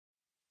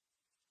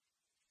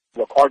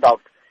called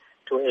out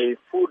to a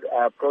food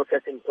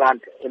processing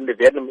plant in the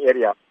Verulam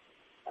area.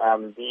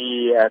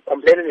 The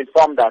complainant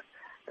informed us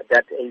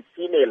that a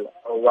female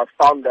was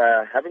found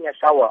having a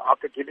shower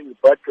after giving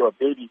birth to a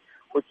baby,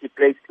 which she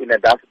placed in a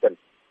dustbin.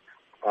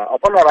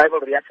 Upon arrival,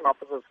 reaction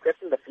officers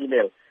questioned the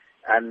female,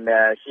 and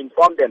she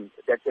informed them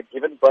that she had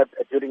given birth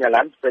during a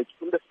lunch break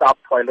in the staff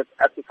toilet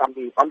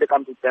on the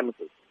company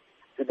premises.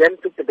 She then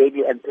took the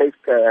baby and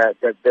placed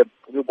the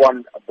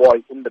newborn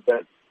boy in the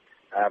bin.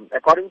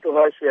 According to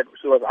her,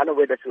 she was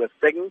unaware that she was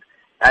pregnant,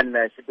 and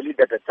she believed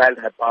that the child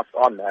had passed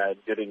on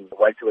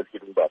while she was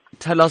giving birth.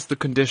 Tell us the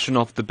condition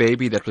of the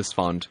baby that was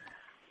found.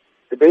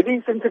 The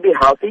baby seemed to be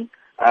healthy.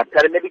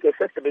 Paramedic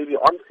assessed the baby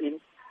on scene.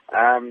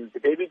 The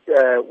baby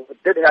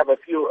did have a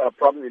few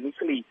problems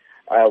initially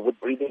with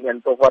breathing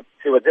and so forth.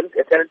 She was then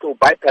attended to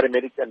by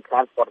paramedics and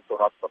transported to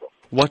hospital.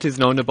 What is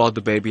known about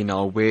the baby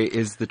now? Where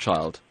is the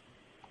child?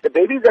 The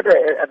baby is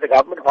at the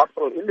government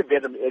hospital in the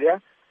Verulam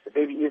area. The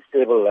baby is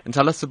stable. And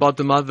tell us about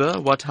the mother.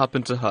 What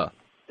happened to her?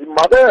 The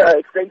mother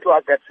explained to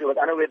us that she was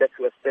unaware that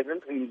she was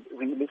pregnant. We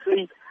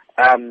initially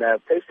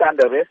placed her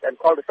under arrest and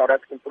called the South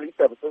African Police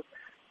Services.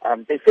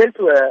 They failed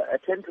to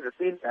attend to the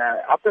scene.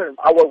 After an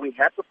hour, we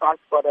had to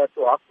transport her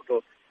to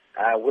hospital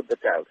with the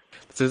child.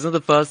 So this is not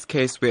the first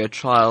case where a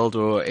child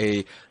or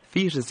a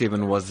fetus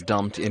even was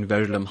dumped in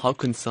Verulam. How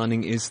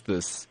concerning is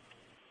this?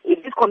 It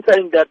is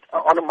concerning that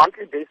on a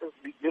monthly basis,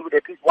 we deal with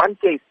at least one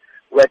case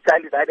where a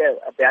child is either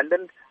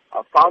abandoned,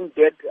 found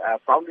dead,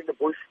 found in the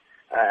bush,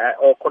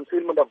 or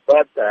concealment of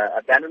birth,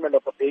 abandonment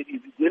of a baby.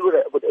 We deal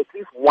with at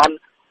least one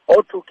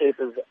or two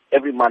cases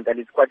every month, and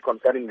it's quite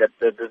concerning that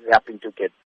this is happening to kids.